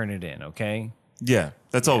not turn it in, okay? Yeah,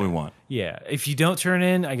 that's all we want. Yeah. If you don't turn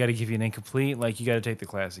in, I got to give you an incomplete. Like, you got to take the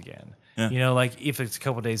class again. Yeah. Like if it's a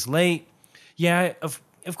couple days late, yeah,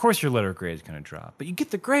 of course your letter grade is going to drop, but you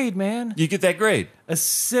get the grade, man. You get that grade. A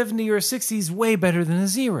 70 or a 60 is way better than a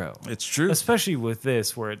 0. It's true. Especially with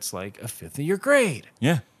this, where it's like a fifth of your grade.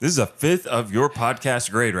 Yeah. This is a fifth of your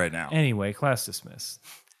podcast grade right now. Anyway, class dismissed.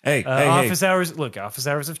 Hey, office hours. Look, office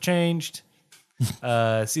hours have changed.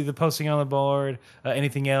 See the posting on the board.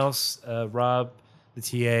 Anything else? Rob, the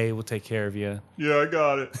TA, will take care of you. Yeah, I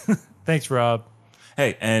got it. Thanks, Rob.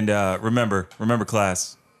 Hey, and remember,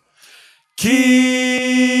 class.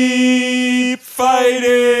 Keep fighting!